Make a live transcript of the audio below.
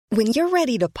When you're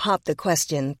ready to pop the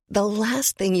question, the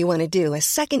last thing you want to do is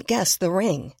second-guess the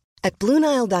ring. At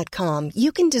BlueNile.com,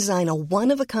 you can design a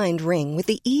one-of-a-kind ring with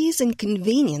the ease and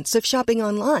convenience of shopping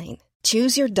online.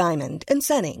 Choose your diamond and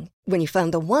setting. When you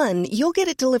find the one, you'll get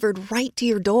it delivered right to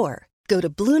your door. Go to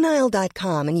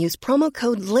BlueNile.com and use promo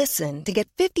code LISTEN to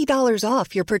get $50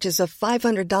 off your purchase of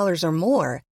 $500 or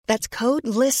more. That's code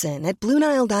LISTEN at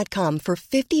BlueNile.com for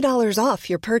 $50 off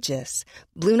your purchase.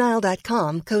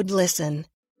 BlueNile.com, code LISTEN.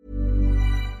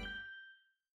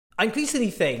 I increasingly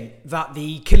think that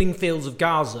the killing fields of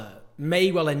Gaza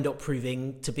may well end up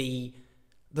proving to be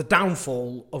the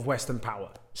downfall of Western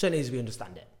power, certainly as we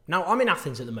understand it. Now, I'm in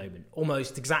Athens at the moment,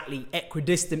 almost exactly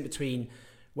equidistant between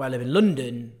where I live in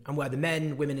London and where the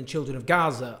men, women and children of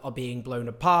Gaza are being blown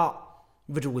apart,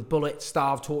 riddled with bullets,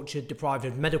 starved, tortured, deprived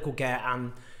of medical care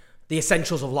and the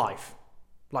essentials of life,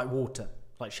 like water,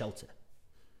 like shelter.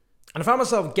 And I found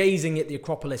myself gazing at the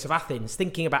Acropolis of Athens,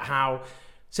 thinking about how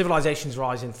civilizations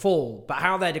rise and fall, but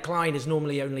how their decline is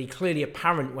normally only clearly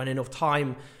apparent when enough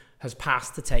time has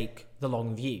passed to take the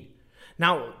long view.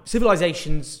 Now,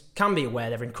 civilizations can be aware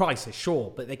they're in crisis,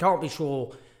 sure, but they can't be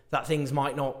sure that things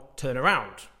might not turn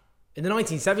around. In the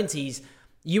 1970s,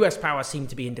 US power seemed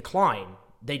to be in decline.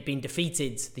 They'd been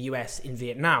defeated, the US, in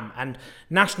Vietnam, and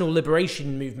national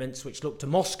liberation movements which looked to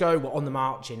Moscow were on the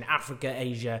march in Africa,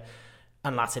 Asia,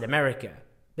 and Latin America.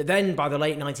 But then, by the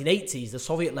late 1980s, the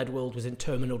Soviet-led world was in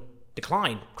terminal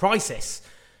decline, crisis,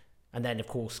 and then, of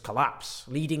course, collapse,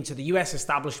 leading to the US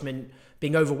establishment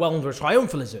being overwhelmed with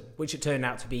triumphalism, which it turned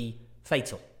out to be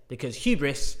fatal, because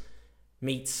hubris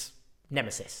meets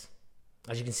nemesis.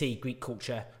 As you can see, Greek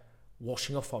culture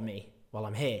washing off on me while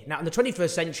I'm here. Now, in the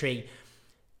 21st century,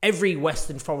 every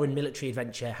Western foreign military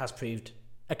adventure has proved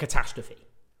a catastrophe,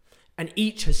 and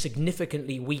each has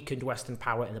significantly weakened Western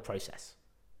power in the process.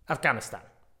 Afghanistan,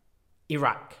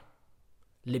 Iraq,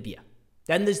 Libya.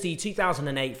 Then there's the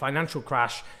 2008 financial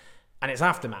crash and its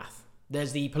aftermath.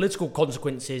 There's the political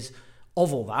consequences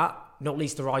of all that, not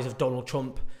least the rise of Donald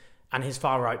Trump and his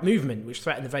far-right movement, which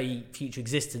threaten the very future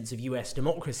existence of US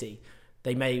democracy.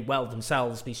 They may well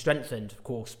themselves be strengthened, of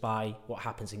course, by what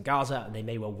happens in Gaza, and they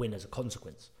may well win as a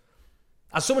consequence.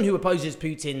 As someone who opposes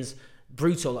Putin's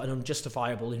brutal and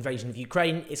unjustifiable invasion of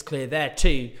Ukraine, it's clear there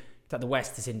too that the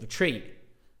West is in retreat.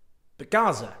 But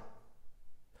Gaza,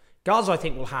 I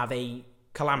think, will have a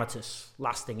calamitous,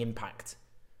 lasting impact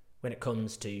when it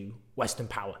comes to Western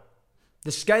power.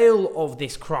 The scale of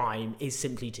this crime is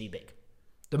simply too big.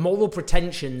 The moral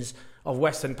pretensions of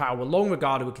Western power were long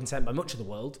regarded with contempt by much of the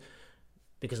world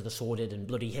because of the sordid and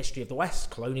bloody history of the West,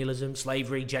 colonialism,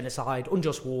 slavery, genocide,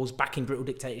 unjust wars, backing brutal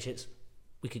dictatorships.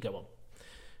 We could go on.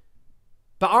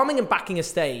 But arming and backing a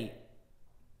state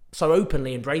so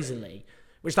openly and brazenly,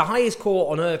 which the highest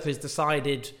court on earth has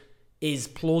decided is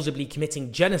plausibly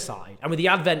committing genocide, and with the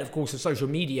advent, of course, of social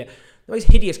media, the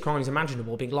most hideous crimes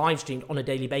imaginable being live-streamed on a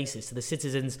daily basis to the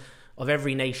citizens of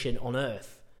every nation on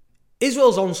earth.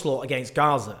 Israel's onslaught against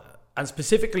Gaza, and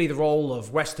specifically the role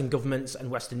of Western governments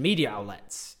and Western media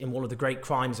outlets in one of the great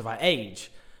crimes of our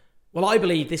age, well, I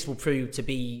believe this will prove to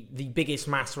be the biggest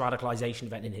mass radicalization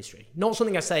event in history. Not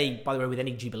something I say, by the way, with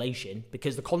any jubilation,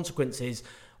 because the consequences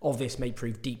of this may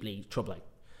prove deeply troubling.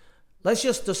 Let's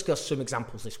just discuss some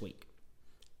examples this week.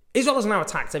 Israel has now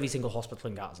attacked every single hospital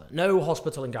in Gaza. No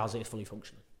hospital in Gaza is fully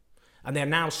functioning. And they are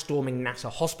now storming Nasser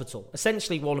Hospital,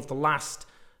 essentially one of the last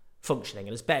functioning,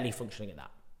 and it's barely functioning at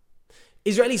that.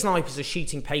 Israeli snipers are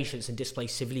shooting patients and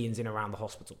displaced civilians in and around the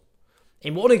hospital.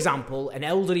 In one example, an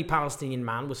elderly Palestinian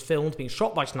man was filmed being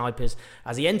shot by snipers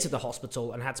as he entered the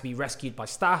hospital and had to be rescued by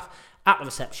staff at the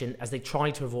reception as they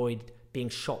tried to avoid being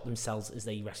shot themselves as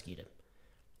they rescued him.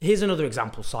 Here's another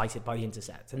example cited by The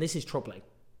Intercept, and this is troubling.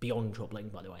 Beyond troubling,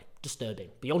 by the way. Disturbing.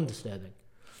 Beyond disturbing.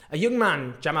 A young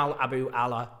man, Jamal Abu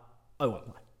Allah,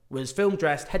 was filmed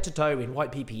dressed head to toe in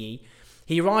white PPE.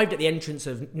 He arrived at the entrance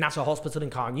of Nasser Hospital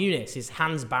in Khan Yunis, his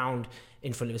hands bound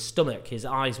in front of his stomach. His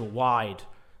eyes were wide.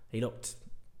 He looked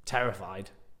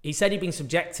terrified. He said he'd been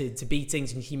subjected to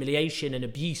beatings and humiliation and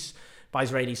abuse by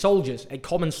Israeli soldiers, a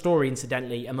common story,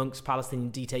 incidentally, amongst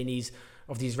Palestinian detainees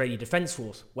of the Israeli Defense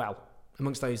Force. Well,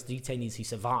 amongst those detainees who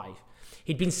survive.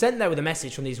 He'd been sent there with a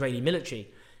message from the Israeli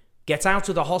military. Get out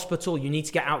of the hospital. You need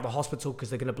to get out of the hospital because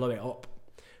they're going to blow it up.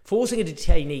 Forcing a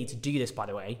detainee to do this, by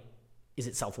the way, is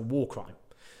itself a war crime.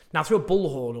 Now, through a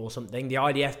bullhorn or something, the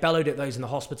IDF bellowed at those in the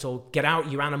hospital, get out,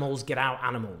 you animals, get out,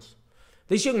 animals.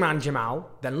 This young man,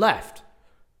 Jamal, then left.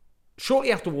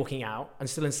 Shortly after walking out, and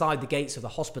still inside the gates of the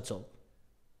hospital,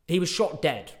 he was shot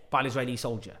dead by an Israeli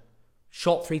soldier.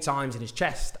 Shot 3 times in his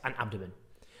chest and abdomen.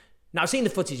 Now, I've seen the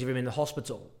footage of him in the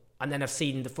hospital, and then I've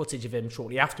seen the footage of him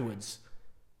shortly afterwards.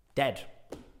 Dead,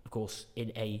 of of course,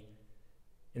 in a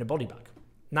body bag.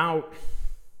 Now,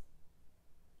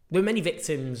 there are many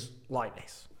victims like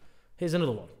this. Here's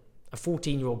another one. A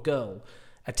 14-year-old girl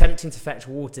attempting to fetch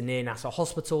water near Nassau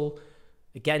Hospital,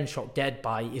 again shot dead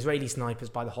by Israeli snipers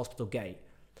by the hospital gate.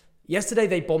 Yesterday,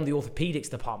 they bombed the orthopedics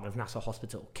department of Nassau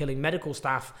Hospital, killing medical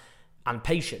staff and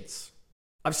patients.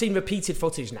 I've seen repeated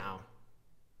footage now,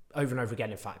 over and over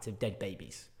again, in fact, of dead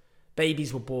babies.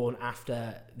 Babies were born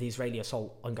after the Israeli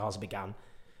assault on Gaza began.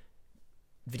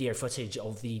 Video footage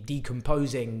of the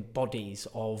decomposing bodies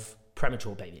of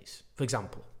premature babies, for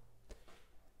example.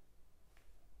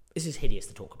 This is hideous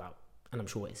to talk about, and I'm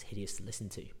sure it's hideous to listen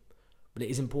to, but it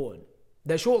is important.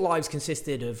 Their short lives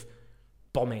consisted of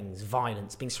bombings,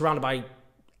 violence, being surrounded by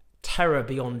terror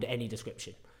beyond any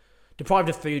description, deprived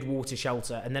of food, water,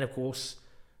 shelter, and then, of course,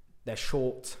 their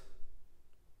short,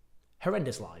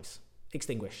 horrendous lives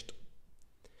extinguished.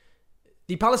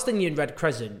 The Palestinian Red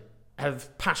Crescent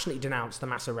have passionately denounced the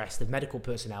mass arrest of medical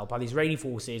personnel by the Israeli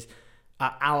forces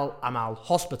at Al Amal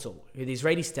Hospital, who the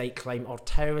Israeli state claim are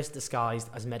terrorists disguised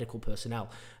as medical personnel.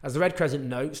 As the Red Crescent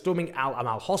note, storming Al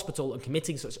Amal Hospital and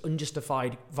committing such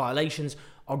unjustified violations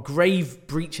are grave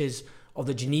breaches of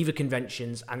the Geneva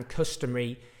Conventions and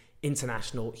customary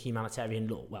international humanitarian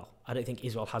law. Well, I don't think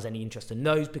Israel has any interest in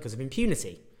those because of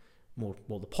impunity. More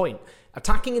the point.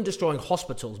 Attacking and destroying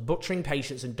hospitals, butchering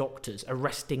patients and doctors,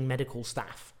 arresting medical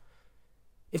staff.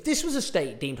 If this was a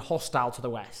state deemed hostile to the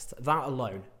West, that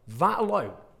alone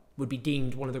would be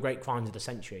deemed one of the great crimes of the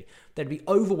century. There'd be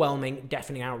overwhelming,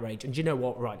 deafening outrage, and do you know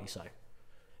what? Rightly so.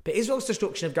 But Israel's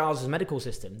destruction of Gaza's medical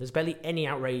system, there's barely any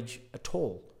outrage at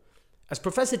all. As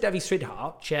Professor Devi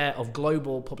Sridhar, Chair of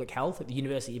Global Public Health at the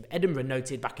University of Edinburgh,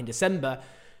 noted back in December,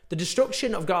 the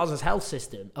destruction of Gaza's health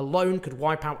system alone could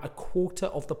wipe out a quarter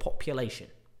of the population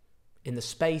in the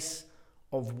space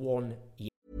of 1 year.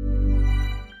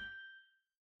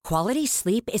 Quality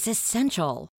sleep is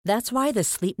essential. That's why the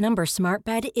Sleep Number Smart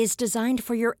Bed is designed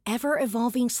for your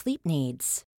ever-evolving sleep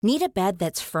needs. Need a bed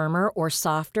that's firmer or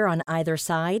softer on either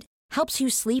side? Helps you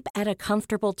sleep at a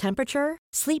comfortable temperature?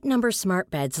 Sleep Number Smart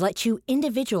Beds let you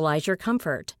individualize your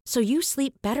comfort so you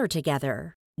sleep better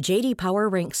together. J.D. Power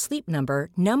ranks Sleep Number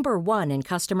number 1 in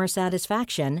customer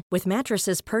satisfaction with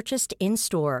mattresses purchased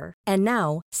in-store. And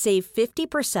now, save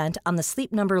 50% on the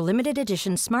Sleep Number Limited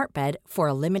Edition Smart Bed for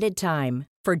a limited time.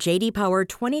 For J.D. Power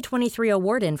 2023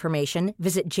 award information,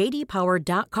 visit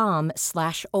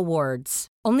jdpower.com/awards.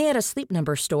 Only at a Sleep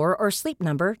Number store or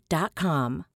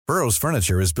sleepnumber.com. Burrow's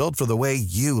furniture is built for the way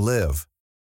you live.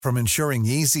 From ensuring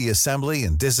easy assembly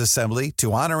and disassembly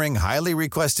to honoring highly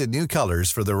requested new colors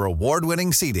for their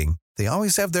award-winning seating, they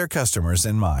always have their customers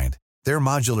in mind. Their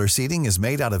modular seating is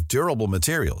made out of durable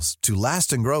materials to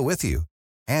last and grow with you.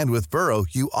 And with Burrow,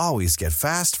 you always get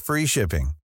fast, free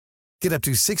shipping. Get up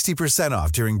to 60%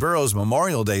 off during Burrow's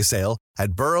Memorial Day sale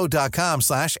at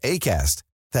burrow.com/ACAST.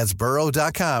 That's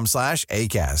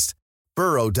burrow.com/ACAST.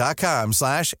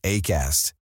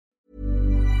 burrow.com/ACAST.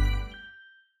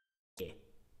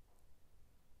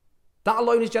 That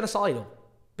alone is genocidal,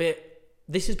 but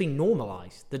this has been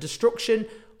normalised. The destruction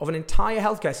of an entire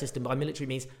healthcare system by military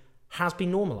means has been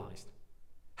normalised.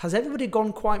 Has everybody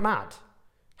gone quite mad?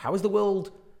 How is the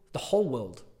whole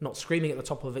world, not screaming at the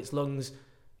top of its lungs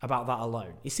about that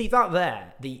alone? You see, that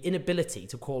there, the inability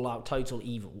to call out total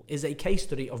evil, is a case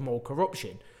study of moral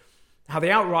corruption. How the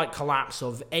outright collapse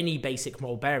of any basic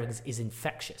moral bearings is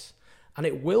infectious, and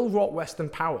it will rot Western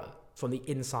power from the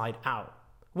inside out.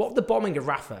 What of the bombing of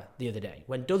Rafah the other day,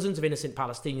 when dozens of innocent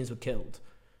Palestinians were killed?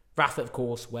 Rafah, of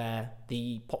course, where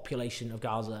the population of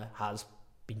Gaza has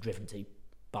been driven to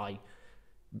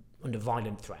under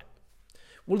violent threat.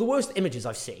 One of the worst images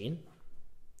I've seen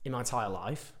in my entire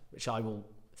life, which I will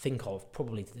think of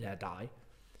probably to the day I die,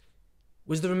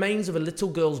 was the remains of a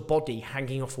little girl's body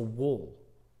hanging off a wall,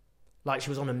 like she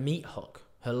was on a meat hook,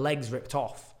 her legs ripped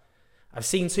off. I've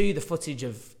seen too the footage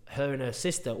of her and her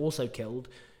sister, also killed,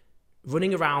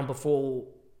 running around before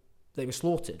they were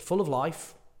slaughtered, full of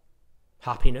life,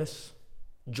 happiness,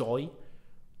 joy,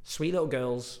 sweet little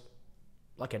girls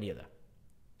like any other.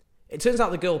 It turns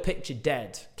out the girl pictured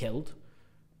dead, killed,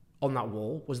 on that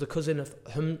wall was the cousin of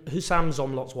Hussam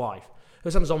Zomlot's wife.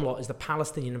 Hussam Zomlot is the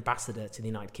Palestinian ambassador to the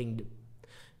United Kingdom.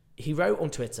 He wrote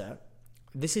on Twitter,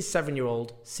 "This is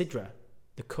 7-year-old Sidra,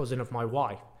 the cousin of my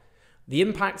wife. The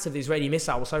impacts of the Israeli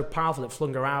missile were so powerful it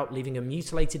flung her out, leaving a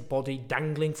mutilated body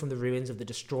dangling from the ruins of the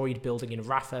destroyed building in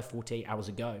Rafah 48 hours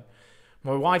ago.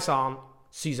 My wife's aunt,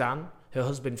 Suzanne, her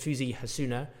husband Fuzi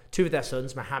Hasuna, 2 of their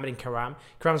sons, Mohammed and Karam,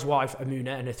 Karam's wife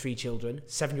Amuna and her 3 children,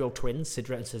 7-year-old twins,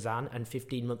 Sidra and Suzanne, and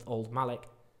 15-month-old Malik,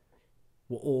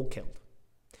 were all killed.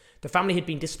 The family had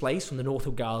been displaced from the north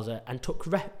of Gaza and took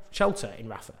shelter in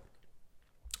Rafah.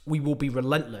 We will be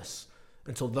relentless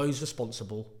until those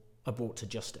responsible are brought to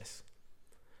justice.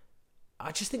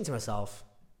 I just think to myself,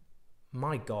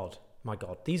 my God,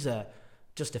 these are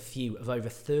just a few of over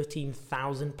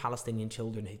 13,000 Palestinian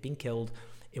children who've been killed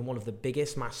in one of the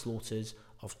biggest mass slaughters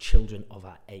of children of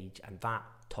our age, and that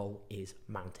toll is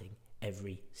mounting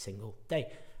every single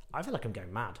day. I feel like I'm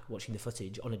going mad watching the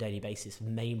footage on a daily basis of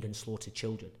maimed and slaughtered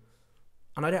children.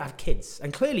 And I don't have kids.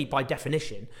 And clearly, by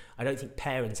definition, I don't think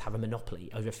parents have a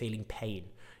monopoly over feeling pain,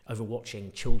 over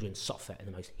watching children suffer in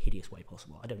the most hideous way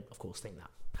possible. I don't, of course, think that.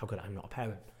 How could I? I'm not a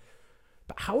parent.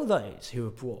 But how are those who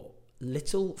have brought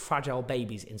little fragile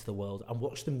babies into the world and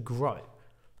watched them grow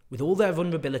with all their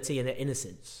vulnerability and their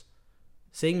innocence,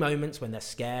 seeing moments when they're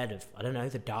scared of, I don't know,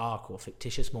 the dark or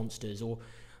fictitious monsters, or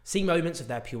seeing moments of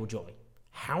their pure joy?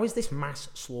 How is this mass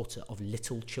slaughter of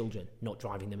little children not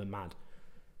driving them mad?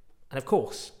 And of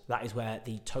course, that is where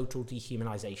the total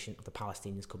dehumanisation of the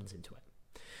Palestinians comes into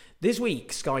it. This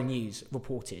week, Sky News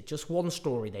reported just one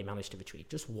story they managed to retrieve,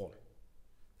 just one,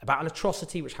 about an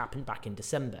atrocity which happened back in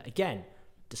December. Again,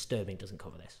 Disturbing doesn't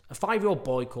cover this. A 5-year-old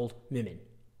boy called Mumin,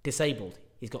 disabled,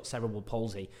 he's got cerebral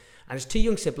palsy, and his 2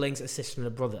 young siblings, a sister and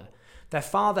a brother. Their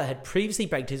father had previously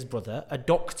begged his brother, a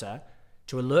doctor,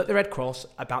 to alert the Red Cross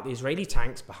about the Israeli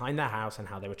tanks behind their house and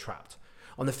how they were trapped.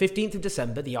 On the 15th of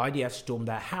December, the IDF stormed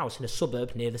their house in a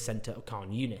suburb near the centre of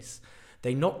Khan Yunis.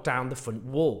 They knocked down the front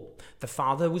wall. The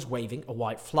father was waving a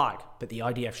white flag, but the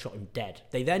IDF shot him dead.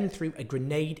 They then threw a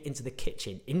grenade into the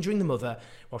kitchen, injuring the mother,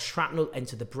 while shrapnel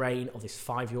entered the brain of this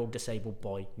 5-year-old disabled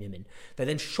boy, Mumin. They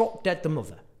then shot dead the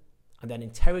mother, and then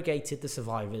interrogated the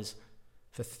survivors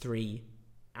for 3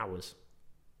 hours.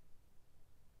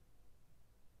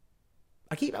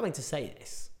 I keep having to say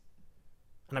this,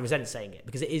 and I resent saying it,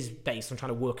 because it is based on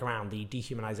trying to work around the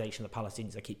dehumanisation of the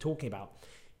Palestinians I keep talking about.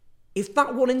 If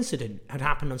that one incident had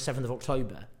happened on 7th of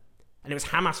October, and it was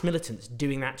Hamas militants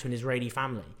doing that to an Israeli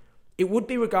family, it would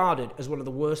be regarded as one of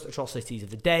the worst atrocities of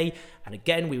the day, and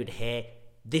again we would hear,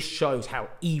 this shows how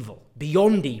evil,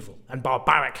 beyond evil, and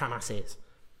barbaric Hamas is.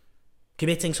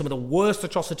 Committing some of the worst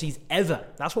atrocities ever.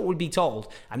 That's what we'd be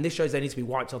told, and this shows they need to be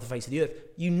wiped off the face of the earth.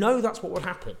 You know that's what would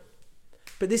happen.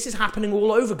 But this is happening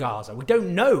all over Gaza. We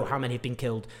don't know how many have been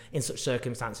killed in such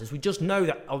circumstances. We just know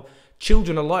that of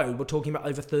children alone, we're talking about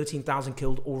over 13,000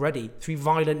 killed already through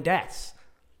violent deaths.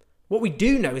 What we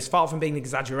do know is, far from being an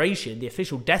exaggeration, the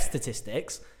official death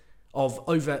statistics of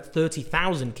over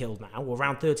 30,000 killed now, or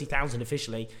around 30,000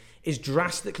 officially, is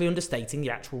drastically understating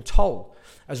the actual toll.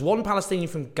 As one Palestinian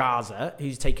from Gaza,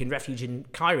 who's taken refuge in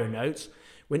Cairo, notes,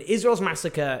 when Israel's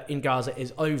massacre in Gaza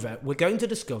is over, we're going to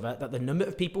discover that the number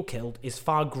of people killed is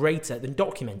far greater than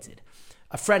documented.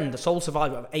 A friend, the sole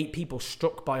survivor of 8 people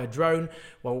struck by a drone,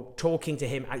 while talking to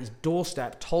him at his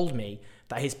doorstep, told me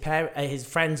that his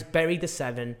friends buried the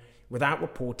 7 without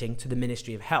reporting to the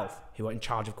Ministry of Health, who are in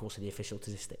charge, of course, of the official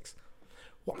statistics.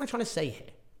 What am I trying to say here?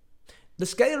 The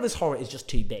scale of this horror is just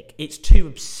too big. It's too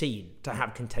obscene to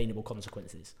have containable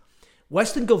consequences.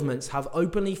 Western governments have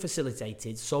openly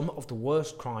facilitated some of the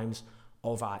worst crimes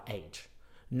of our age.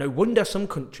 No wonder some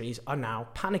countries are now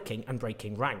panicking and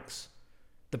breaking ranks.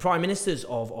 The Prime Ministers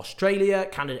of Australia,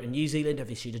 Canada and New Zealand have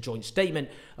issued a joint statement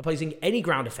opposing any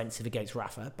ground offensive against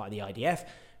Rafah by the IDF.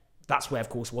 That's where, of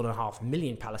course, 1.5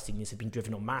 million Palestinians have been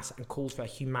driven en masse, and calls for a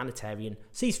humanitarian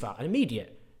ceasefire, an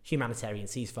immediate humanitarian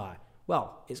ceasefire.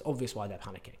 Well, it's obvious why they're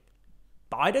panicking.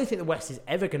 But I don't think the West is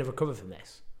ever going to recover from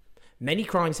this. Many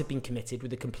crimes have been committed with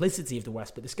the complicity of the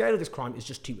West, but the scale of this crime is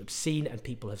just too obscene and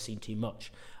people have seen too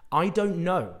much. I don't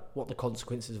know what the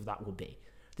consequences of that will be.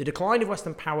 The decline of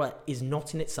Western power is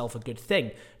not in itself a good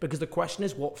thing, because the question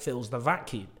is what fills the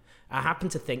vacuum. I happen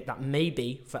to think that may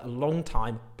be, for a long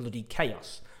time, bloody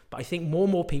chaos. But I think more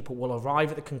and more people will arrive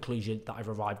at the conclusion that I've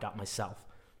arrived at myself.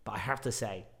 But I have to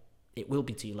say, it will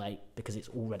be too late, because it's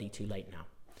already too late now.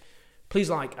 Please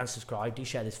like and subscribe. Do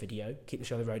share this video. Keep the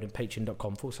show on the road on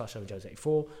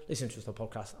patreon.com/7joes84. Listen to the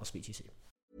podcast. I'll speak to you soon.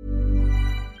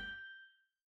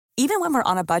 Even when we're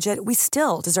on a budget, we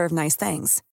still deserve nice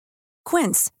things.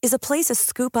 Quince is a place to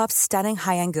scoop up stunning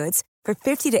high-end goods for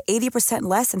 50 to 80%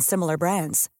 less than similar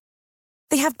brands.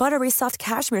 They have buttery soft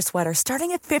cashmere sweaters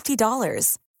starting at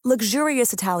 $50,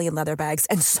 luxurious Italian leather bags,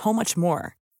 and so much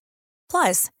more.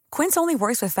 Plus, Quince only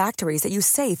works with factories that use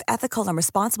safe, ethical, and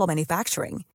responsible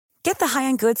manufacturing. Get the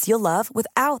high-end goods you'll love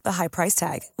without the high price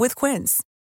tag with Quince.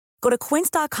 Go to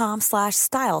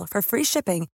quince.com/style for free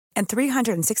shipping and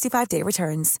 365-day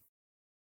returns.